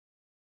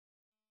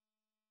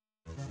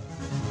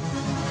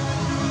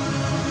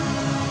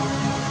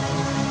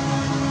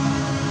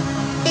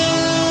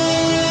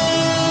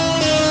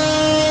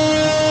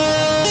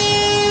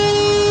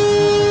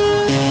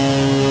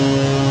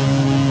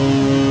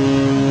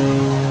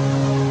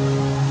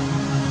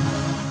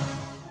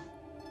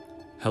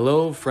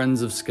Hello,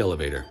 friends of Skele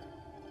Vader.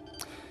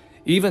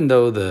 Even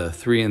though the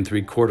 3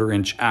 3/4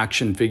 inch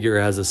action figure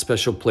has a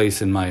special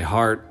place in my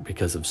heart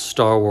because of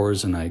Star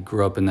Wars and I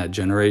grew up in that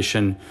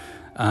generation,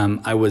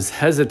 I was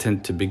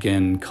hesitant to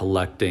begin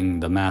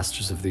collecting the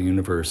Masters of the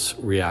Universe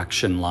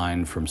reaction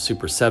line from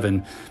Super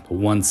 7. But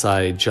once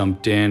I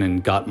jumped in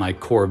and got my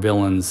core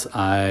villains,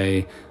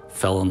 I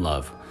fell in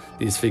love.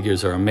 These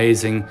figures are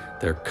amazing,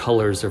 their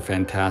colors are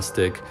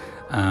fantastic,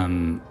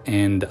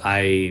 and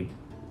I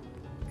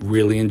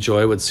really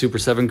enjoy what Super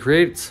 7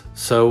 creates.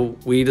 So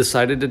we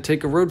decided to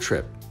take a road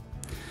trip.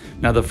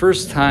 Now, the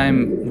first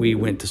time we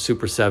went to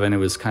Super 7, it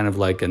was kind of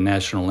like a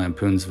National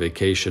Lampoon's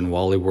Vacation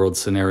Wally World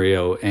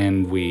scenario,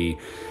 and we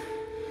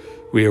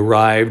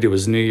arrived, it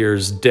was New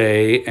Year's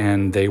Day,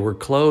 and they were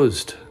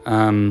closed.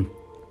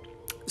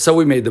 So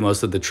we made the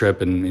most of the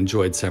trip and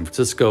enjoyed San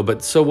Francisco.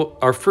 But so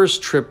our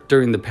first trip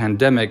during the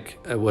pandemic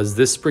was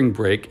this spring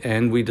break,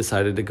 and we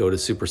decided to go to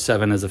Super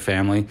 7 as a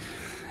family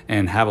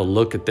and have a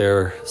look at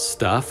their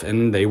stuff,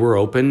 and they were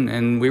open,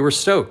 and we were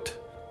stoked.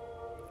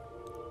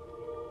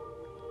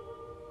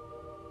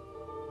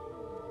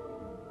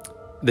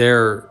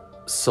 Their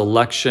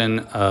selection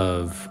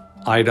of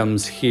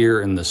items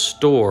here in the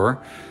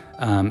store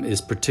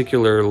is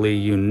particularly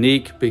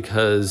unique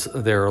because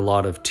there are a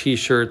lot of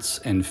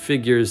t-shirts and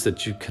figures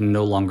that you can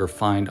no longer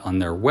find on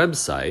their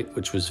website,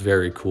 which was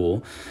very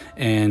cool.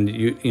 And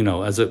you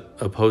know, as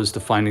opposed to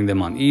finding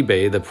them on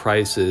eBay, the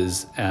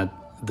prices at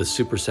the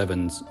Super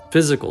 7's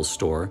physical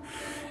store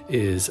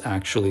is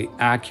actually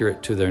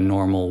accurate to their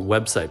normal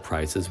website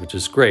prices, which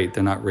is great.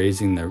 They're not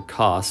raising their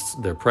costs,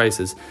 their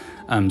prices.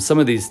 Some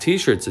of these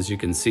t-shirts, as you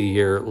can see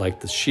here,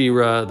 like the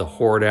She-Ra, the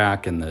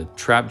Hordak, and the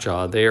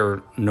Trapjaw, they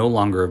are no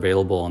longer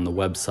available on the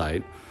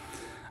website.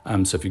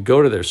 So if you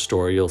go to their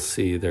store, you'll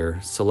see their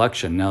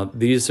selection. Now,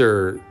 these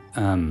are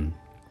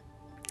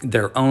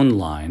their own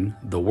line,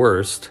 The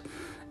Worst,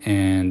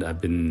 and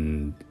I've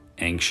been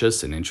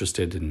anxious and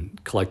interested in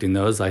collecting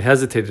those. I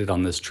hesitated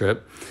on this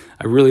trip.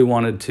 I really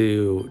wanted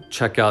to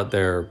check out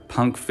their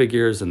punk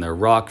figures and their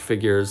rock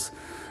figures.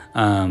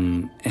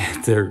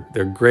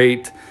 They're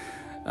great.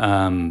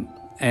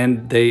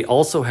 And they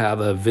also have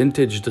a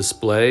vintage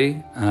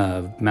display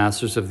of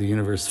Masters of the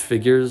Universe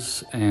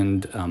figures,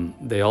 and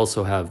they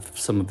also have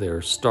some of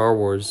their Star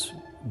Wars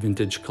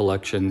vintage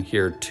collection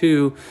here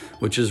too,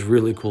 which is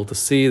really cool to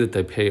see that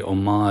they pay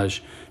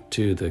homage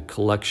to the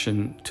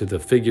collection, to the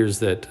figures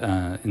that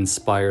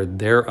inspired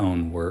their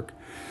own work.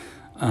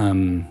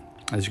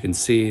 As you can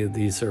see,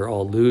 these are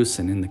all loose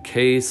and in the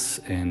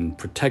case and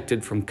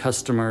protected from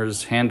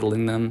customers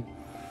handling them.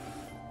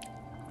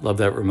 Love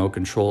that remote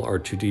control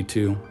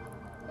R2-D2.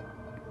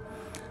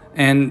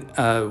 And,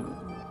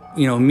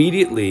 you know,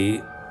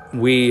 immediately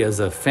we as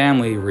a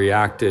family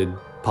reacted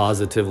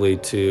positively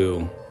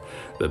to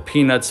the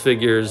Peanuts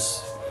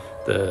figures,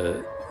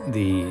 the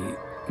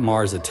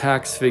Mars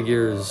Attacks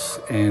figures,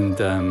 and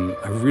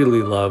I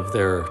really love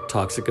their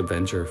Toxic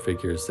Avenger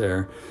figures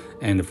there.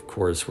 And of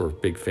course, we're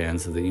big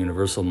fans of the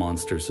Universal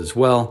monsters as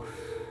well.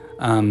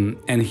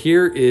 And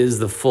here is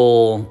the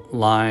full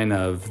line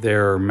of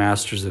their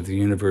Masters of the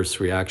Universe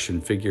reaction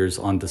figures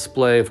on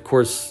display. Of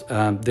course,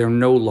 they're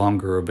no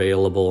longer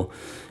available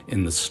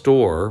in the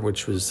store,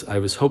 which was, I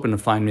was hoping to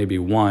find maybe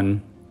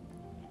one.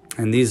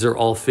 And these are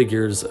all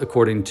figures,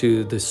 according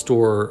to the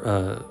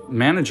store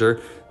manager,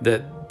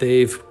 that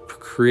they've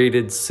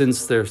created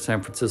since their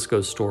San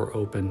Francisco store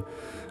opened.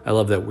 I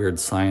love that weird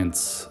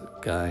science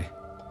guy.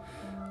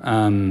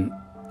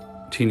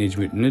 Teenage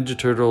Mutant Ninja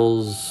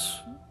Turtles,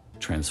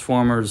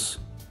 Transformers.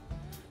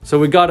 So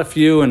we got a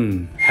few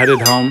and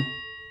headed home.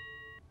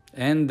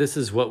 And this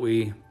is what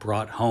we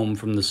brought home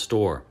from the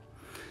store.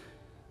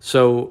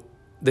 So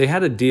they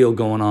had a deal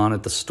going on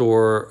at the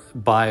store,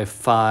 buy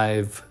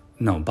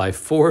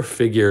 4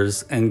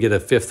 figures and get a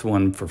 5th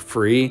one for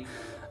free,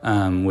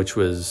 which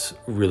was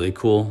really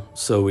cool.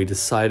 So we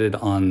decided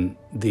on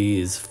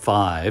these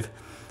 5.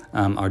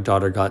 Our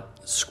daughter got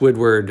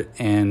Squidward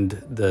and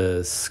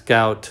the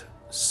Scout,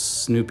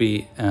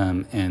 Snoopy,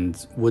 and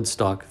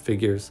Woodstock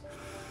figures.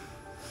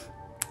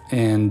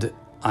 And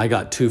I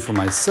got 2 for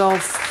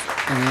myself,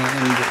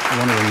 and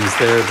one of them is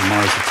there, the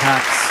Mars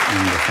Attacks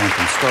and the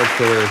Phantom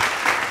Starkiller.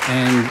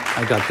 And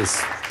I got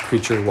this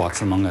Creature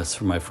Walks Among Us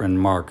from my friend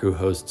Mark, who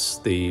hosts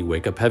the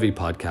Wake Up Heavy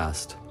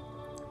podcast.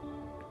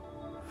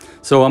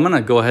 So I'm going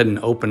to go ahead and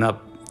open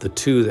up the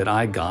 2 that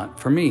I got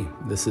for me.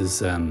 This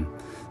is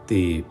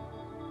the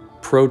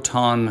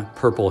Proton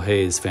Purple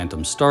Haze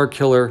Phantom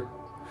Starkiller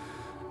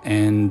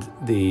and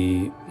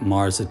the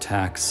Mars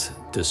Attacks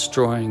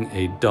Destroying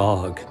a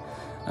Dog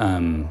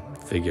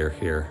figure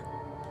here.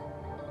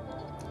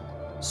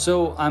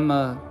 So I'm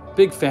a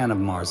big fan of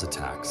Mars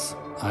Attacks.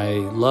 I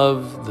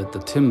love that the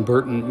Tim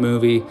Burton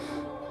movie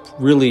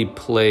really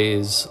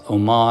plays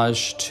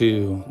homage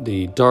to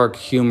the dark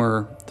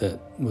humor that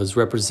was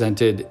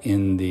represented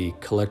in the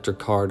collector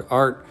card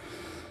art.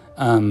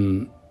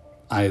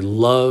 I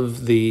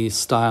love the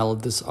style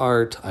of this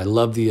art. I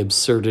love the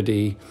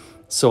absurdity.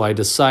 So I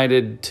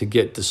decided to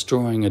get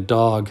Destroying a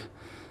Dog.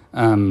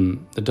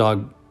 The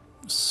dog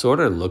sort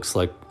of looks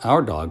like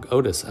our dog,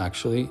 Otis,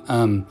 actually.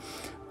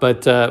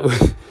 But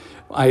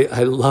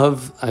I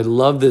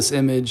love this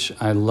image.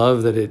 I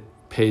love that it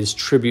pays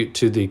tribute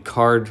to the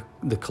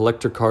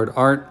collector card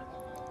art.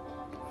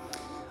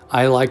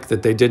 I like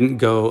that they didn't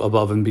go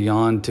above and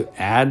beyond to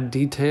add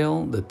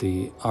detail, that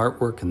the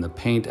artwork and the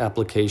paint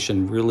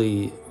application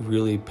really,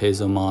 really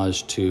pays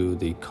homage to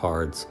the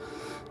cards,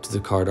 to the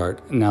card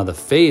art. Now the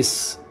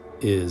face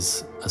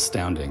is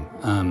astounding.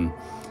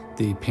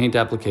 The paint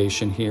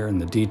application here and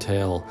the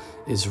detail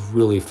is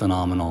really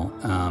phenomenal.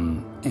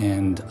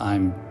 And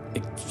I'm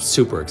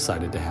super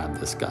excited to have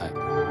this guy.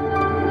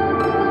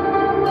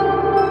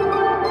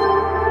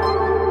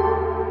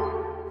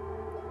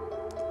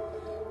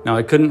 Now,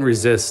 I couldn't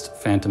resist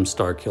Phantom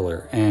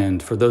Starkiller,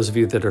 and for those of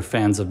you that are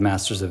fans of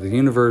Masters of the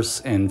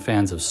Universe and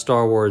fans of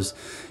Star Wars,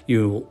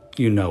 you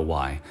know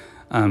why.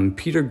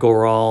 Peter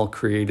Goral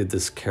created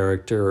this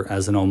character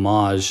as an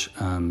homage,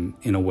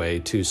 in a way,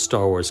 to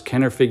Star Wars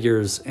Kenner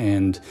figures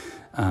and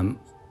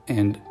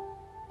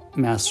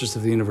Masters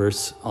of the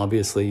Universe.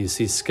 Obviously, you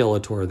see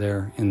Skeletor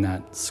there in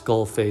that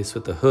skull face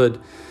with the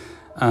hood,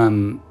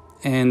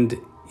 and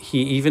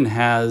he even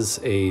has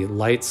a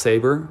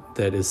lightsaber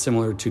that is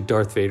similar to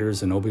Darth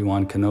Vader's and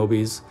Obi-Wan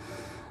Kenobi's.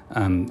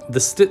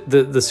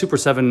 The Super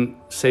 7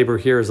 saber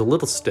here is a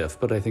little stiff,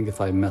 but I think if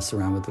I mess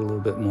around with it a little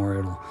bit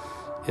more,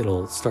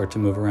 it'll start to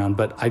move around.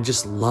 But I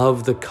just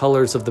love the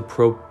colors of the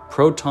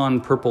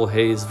Proton Purple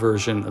Haze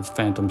version of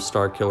Phantom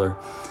Starkiller.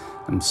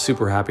 I'm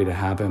super happy to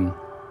have him.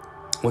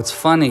 What's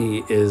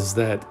funny is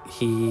that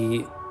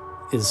he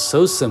is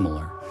so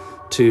similar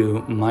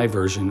to my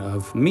version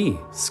of me,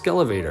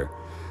 Skele Vader,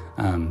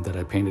 that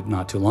I painted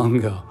not too long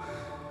ago.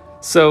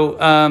 So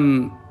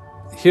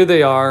here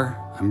they are.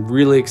 I'm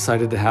really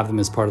excited to have them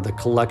as part of the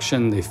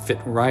collection. They fit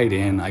right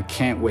in. I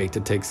can't wait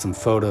to take some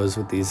photos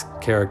with these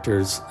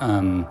characters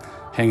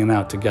hanging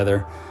out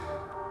together.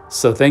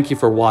 So thank you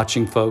for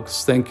watching,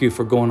 folks. Thank you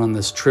for going on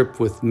this trip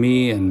with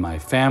me and my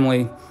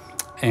family.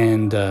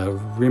 And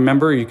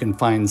remember, you can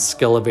find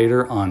Skele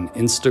Vader on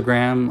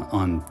Instagram,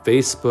 on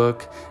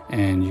Facebook,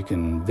 and you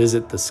can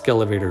visit the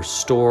Skele Vader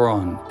store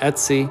on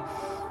Etsy.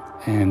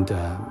 And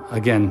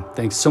again,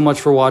 thanks so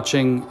much for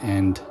watching,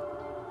 and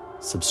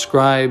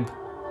subscribe,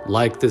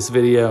 like this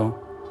video,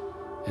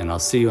 and I'll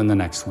see you in the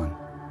next one.